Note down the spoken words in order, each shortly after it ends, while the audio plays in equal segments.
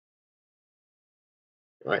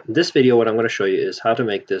All right, in this video, what I'm going to show you is how to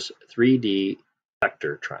make this 3D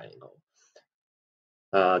vector triangle.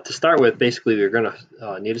 To start with, basically, you're going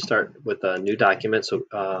to need to start with a new document. So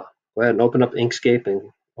go ahead and open up Inkscape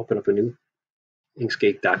and open up a new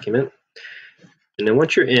Inkscape document. And then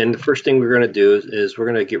once you're in, the first thing we're going to do is we're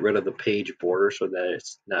going to get rid of the page border so that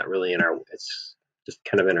it's not really in our, it's just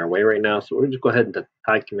kind of in our way right now. So we'll just go ahead and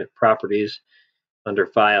document properties under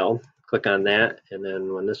File, click on that, and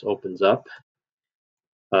then when this opens up,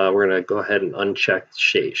 we're going to go ahead and uncheck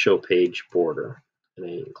show page border, and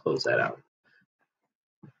then you can close that out.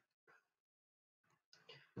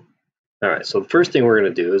 All right, so the first thing we're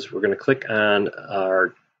going to do is we're going to click on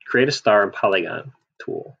our create a star and polygon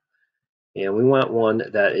tool, and we want one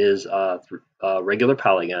that is a regular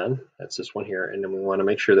polygon. That's this one here, and then we want to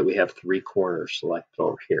make sure that we have 3 corners selected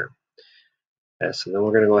over here. Okay, so then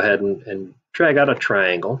we're going to go ahead and drag out a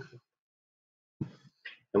triangle.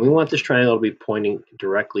 And we want this triangle to be pointing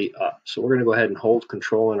directly up. So we're going to go ahead and hold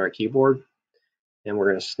Control on our keyboard, and we're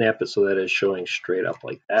going to snap it so that it's showing straight up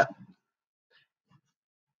like that.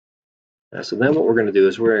 So then what we're going to do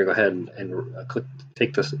is we're going to go ahead and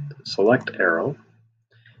take the select arrow.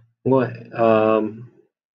 Now,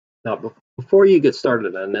 before you get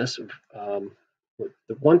started on this,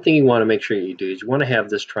 the one thing you want to make sure you do is you want to have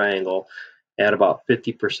this triangle at about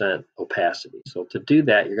 50% opacity. So to do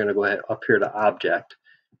that, you're going to go ahead up here to Object,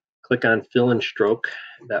 click on Fill and Stroke.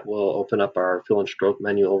 That will open up our Fill and Stroke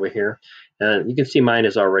menu over here. And you can see mine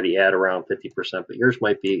is already at around 50%, but yours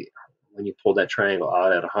might be, when you pull that triangle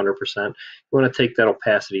out, at 100%. You want to take that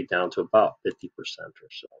opacity down to about 50% or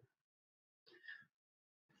so.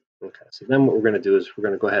 Okay, so then what we're going to do is we're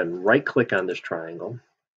going to go ahead and right-click on this triangle,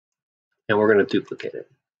 and we're going to duplicate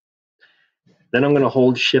it. Then I'm going to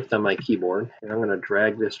hold Shift on my keyboard, and I'm going to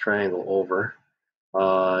drag this triangle over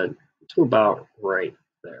to about right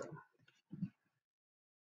there.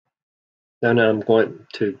 Then I'm going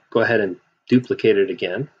to go ahead and duplicate it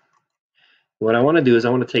again. What I want to do is I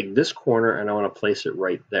want to take this corner and I want to place it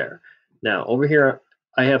right there. Now over here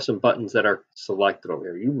I have some buttons that are selected over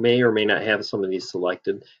here. You may or may not have some of these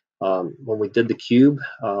selected. When we did the cube,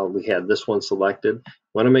 we had this one selected.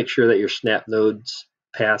 You want to make sure that your snap nodes,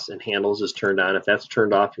 paths, and handles is turned on. If that's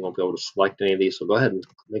turned off, you won't be able to select any of these. So go ahead and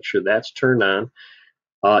make sure that's turned on.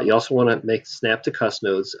 You also want to make snap to cuss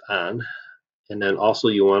nodes on. And then also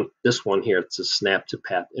you want this one here, it's a snap to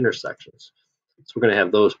path intersections. So we're going to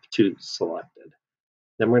have those 2 selected.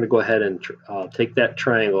 Then we're going to go ahead and take that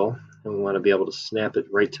triangle, and we want to be able to snap it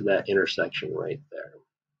right to that intersection right there.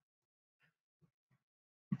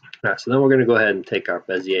 All right, so then we're going to go ahead and take our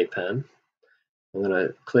Bezier pen. I'm going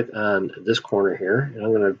to click on this corner here, and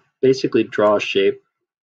I'm going to basically draw a shape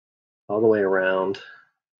all the way around,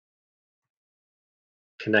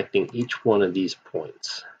 connecting each one of these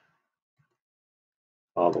points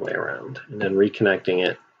all the way around, and then reconnecting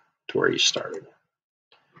it to where you started.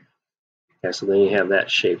 Okay, so then you have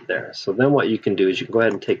that shape there. So then what you can do is you can go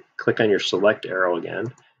ahead and click on your select arrow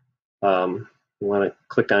again. You want to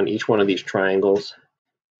click on each one of these triangles,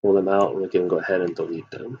 pull them out, and we can go ahead and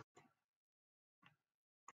delete them.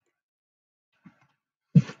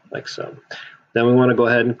 Like so. Then we want to go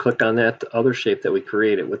ahead and click on that other shape that we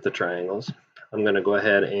created with the triangles. I'm going to go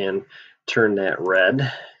ahead and turn that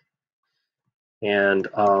red. And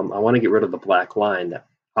I want to get rid of the black line that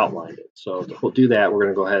outlined it. So to do that, we're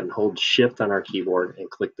going to go ahead and hold Shift on our keyboard and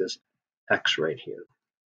click this X right here.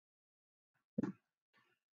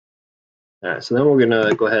 All right, so then we're going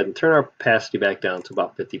to go ahead and turn our opacity back down to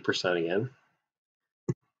about 50% again.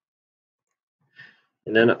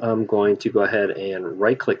 And then I'm going to go ahead and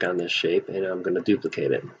right-click on this shape, and I'm going to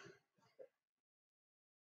duplicate it. And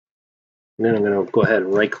then I'm going to go ahead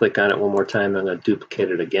and right-click on it one more time. I'm going to duplicate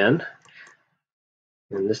it again.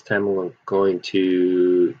 And this time I'm going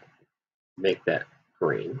to make that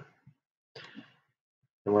green.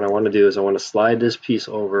 And what I want to do is I want to slide this piece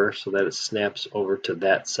over so that it snaps over to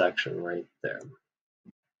that section right there.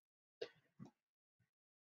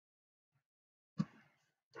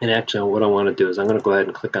 And actually what I want to do is I'm going to go ahead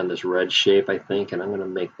and click on this red shape, I think, and I'm going to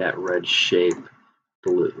make that red shape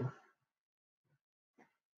blue.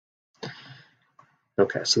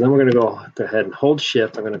 Okay, so then we're going to go ahead and hold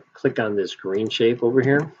Shift. I'm going to click on this green shape over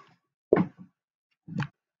here. And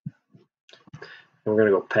we're going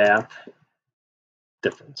to go Path,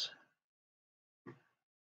 Difference.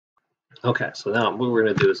 Okay, so now what we're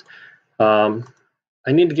going to do is I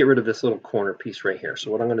need to get rid of this little corner piece right here. So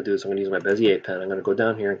what I'm going to do is I'm going to use my Bezier pen. I'm going to go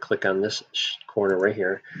down here and click on this corner right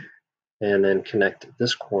here, and then connect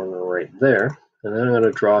this corner right there. And then I'm going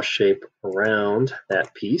to draw a shape around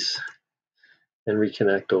that piece and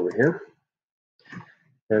reconnect over here.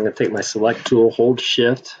 And I'm going to take my select tool, hold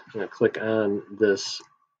shift, I'm going to click on this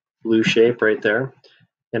blue shape right there,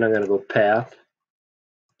 and I'm going to go path,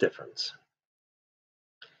 difference.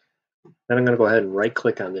 Then I'm going to go ahead and right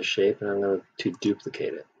click on this shape, and I'm going to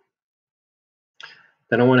duplicate it.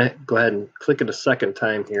 Then I want to go ahead and click it a second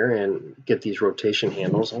time here and get these rotation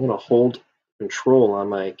handles. I'm going to hold Control on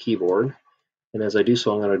my keyboard, and as I do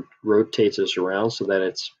so, I'm going to rotate this around so that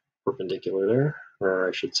it's perpendicular there, or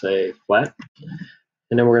I should say flat.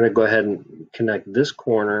 And then we're going to go ahead and connect this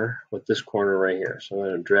corner with this corner right here. So I'm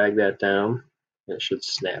going to drag that down, and it should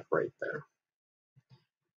snap right there.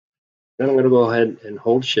 Then I'm going to go ahead and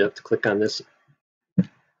hold shift, click on this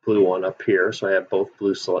blue one up here, so I have both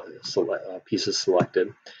blue pieces selected.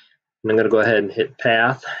 And I'm going to go ahead and hit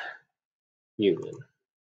path, union.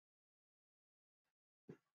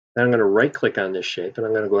 Then I'm going to right click on this shape, and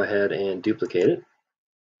I'm going to go ahead and duplicate it.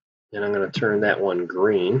 And I'm going to turn that one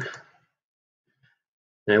green.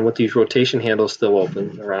 And with these rotation handles still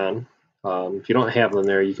open or on, if you don't have them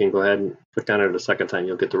there, you can go ahead and click on it a second time,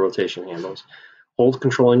 you'll get the rotation handles. Hold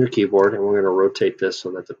Control on your keyboard, and we're going to rotate this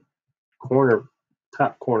so that the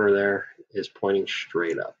top corner there is pointing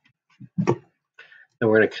straight up. Then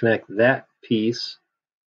we're going to connect that piece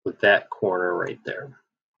with that corner right there.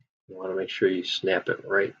 You want to make sure you snap it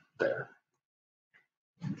right there.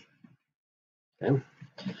 Okay.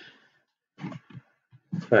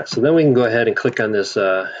 All right, so then we can go ahead and click on this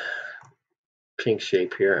pink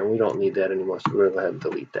shape here, and we don't need that anymore, so we're going to go ahead and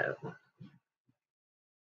delete that.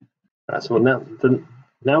 So now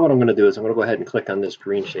what I'm going to do is I'm going to go ahead and click on this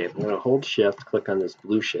green shape. I'm going to hold shift, click on this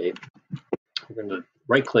blue shape. We're going to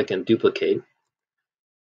right click and duplicate.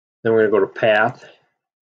 Then we're going to go to path,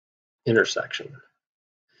 intersection.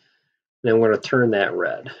 Then we're going to turn that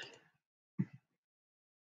red.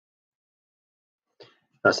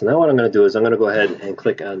 So now what I'm going to do is I'm going to go ahead and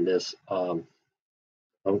click on this. I'm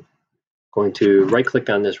going to right click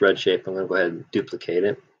on this red shape. I'm going to go ahead and duplicate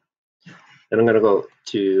it. Then I'm going to go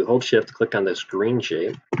to hold shift, click on this green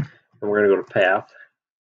shape, and we're going to go to path,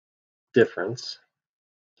 difference,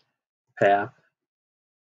 path,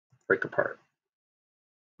 break apart.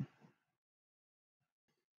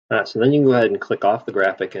 So then you can go ahead and click off the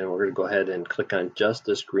graphic, and we're going to go ahead and click on just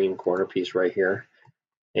this green corner piece right here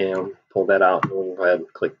and pull that out, and we'll go ahead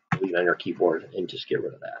and click delete on your keyboard and just get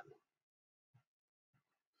rid of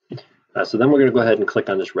that. So then we're going to go ahead and click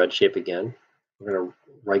on this red shape again. We're going to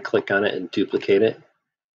right click on it and duplicate it.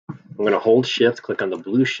 I'm going to hold shift, click on the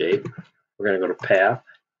blue shape. We're going to go to path,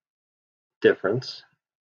 difference,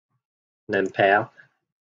 and then path,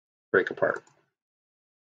 break apart.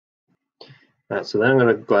 So then I'm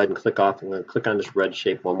going to go ahead and click off. I'm going to click on this red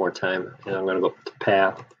shape one more time, and I'm going to go to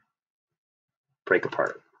path, break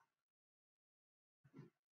apart.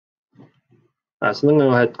 So then I'm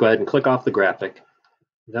going to go ahead and click off the graphic.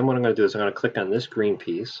 Then what I'm going to do is I'm going to click on this green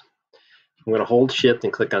piece. I'm going to hold shift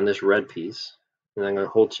and click on this red piece. And I'm going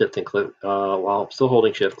to hold shift and click, while I'm still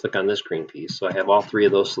holding shift, click on this green piece. So I have all three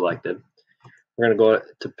of those selected. We're going to go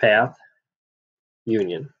to path,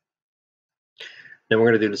 union. Then we're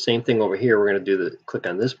going to do the same thing over here. We're going to do click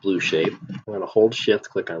on this blue shape. I'm going to hold shift,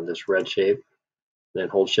 click on this red shape, then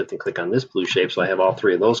hold shift and click on this blue shape. So I have all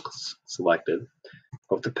three of those selected.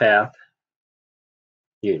 Go to path,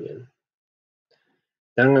 union.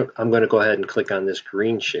 Then I'm going to go ahead and click on this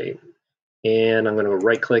green shape, and I'm going to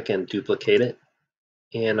right click and duplicate it,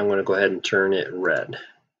 and I'm going to go ahead and turn it red.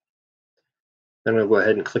 I'm going to go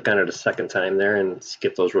ahead and click on it a second time there and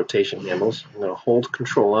skip those rotation handles. I'm going to hold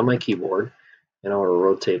Control on my keyboard, and I want to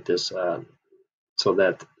rotate this so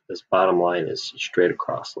that this bottom line is straight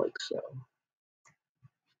across like so.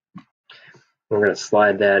 We're going to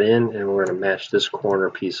slide that in, and we're going to match this corner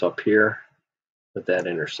piece up here with that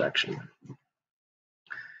intersection.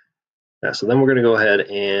 So then we're going to go ahead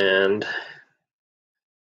and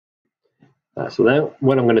so then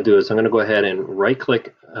what I'm going to do is I'm going to go ahead and right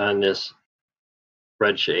click on this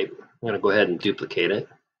red shape. I'm going to go ahead and duplicate it.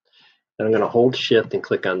 Then I'm going to hold shift and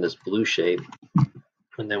click on this blue shape,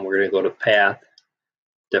 and then we're going to go to path,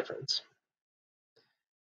 difference.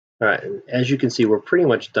 All right, and as you can see, we're pretty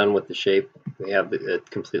much done with the shape. We have it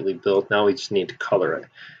completely built. Now we just need to color it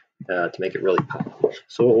to make it really pop.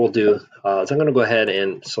 So what we'll do is I'm going to go ahead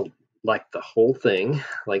and select the whole thing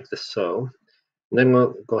like this, so. And then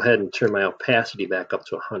we'll go ahead and turn my opacity back up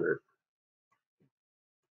to 100.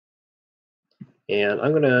 And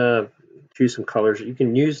I'm going to choose some colors. You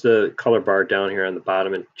can use the color bar down here on the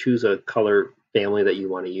bottom and choose a color family that you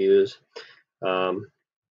want to use. I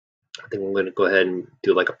think I'm going to go ahead and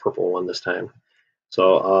do like a purple one this time.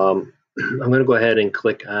 So I'm going to go ahead and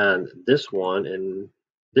click on this one in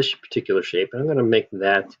this particular shape. And I'm going to make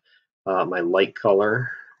that my light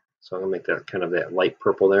color. So I'm going to make that kind of that light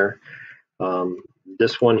purple there.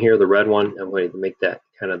 This one here, the red one, I'm going to make that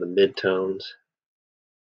kind of the mid-tones.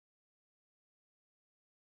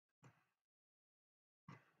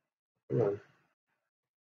 Come on.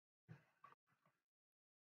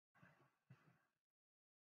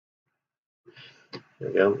 There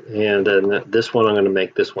we go. And then this one, I'm going to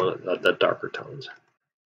make this one the darker tones.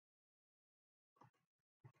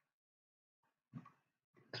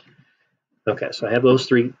 Okay, so I have those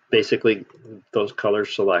three, basically those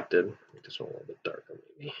colors selected. Make this one a little bit darker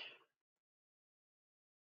maybe.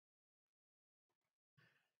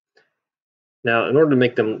 Now, in order to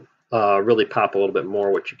make them really pop a little bit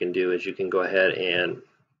more, what you can do is you can go ahead and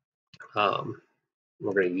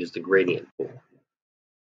we're going to use the gradient tool.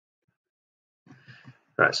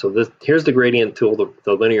 All right, so here's the gradient tool,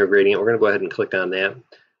 the linear gradient. We're going to go ahead and click on that.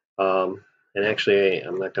 And actually,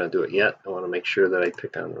 I'm not going to do it yet. I want to make sure that I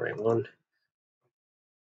pick on the right one.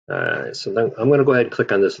 So then I'm going to go ahead and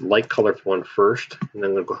click on this light color one first, and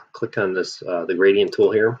then I'm going to go click on this the gradient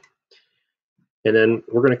tool here. And then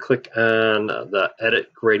we're going to click on the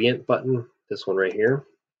Edit Gradient button, this one right here.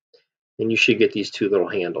 And you should get these two little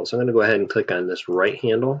handles. I'm going to go ahead and click on this right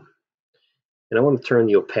handle. And I want to turn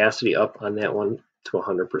the opacity up on that one to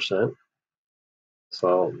 100%.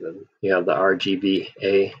 So you have the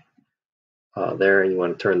RGBA there, and you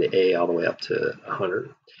want to turn the A all the way up to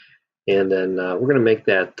 100. And then we're going to make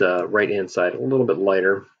that right-hand side a little bit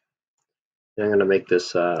lighter. And I'm going to make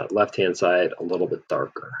this left-hand side a little bit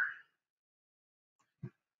darker.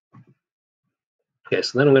 Okay,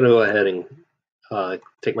 so then I'm going to go ahead and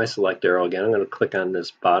take my select arrow again. I'm going to click on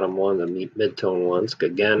this bottom one, the mid-tone ones.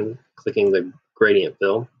 Again, clicking the gradient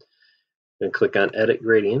fill. And click on Edit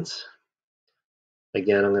Gradients.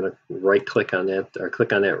 Again, I'm going to right-click on that, or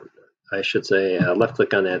click on that, I should say,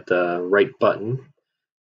 left-click on that right button.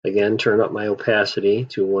 Again, turn up my opacity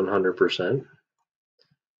to 100%.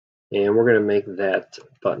 And we're going to make that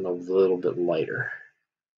button a little bit lighter.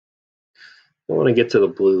 I want to get to the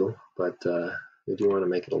blue, but we do want to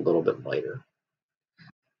make it a little bit lighter.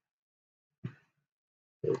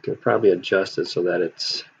 You can probably adjust it so that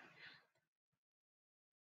it's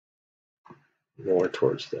more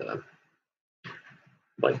towards the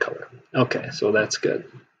light color. Okay, so that's good.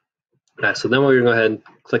 All right, so then we're going to go ahead and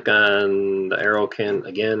click on the arrow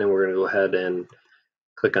again, and we're going to go ahead and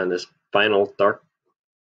click on this final dark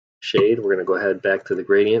shade. We're going to go ahead back to the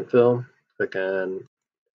gradient fill, click on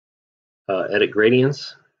Edit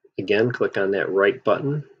Gradients. Again, click on that right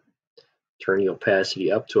button, turn the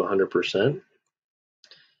opacity up to 100%.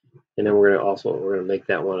 And then we're going to make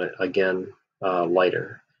that one again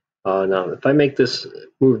lighter. Now, if I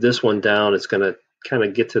move this one down, it's going to kind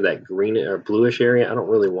of get to that green or bluish area. I don't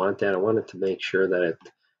really want that. I want it to make sure that it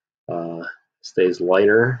stays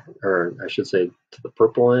lighter, or I should say to the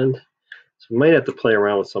purple end. So you might have to play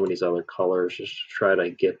around with some of these other colors just to try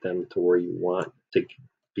to get them to where you want to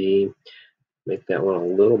be. Make that one a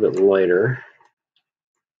little bit lighter.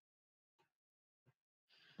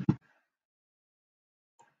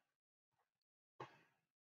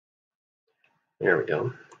 There we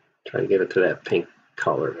go. Try to get it to that pink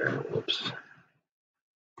color there. Whoops.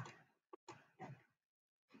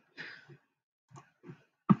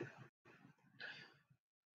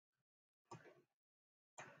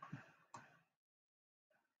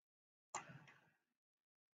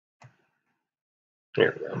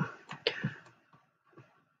 There we go.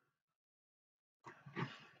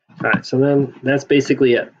 All right, so then that's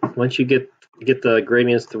basically it. Once you get the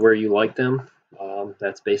gradients to where you like them,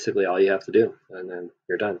 that's basically all you have to do, and then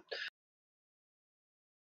you're done.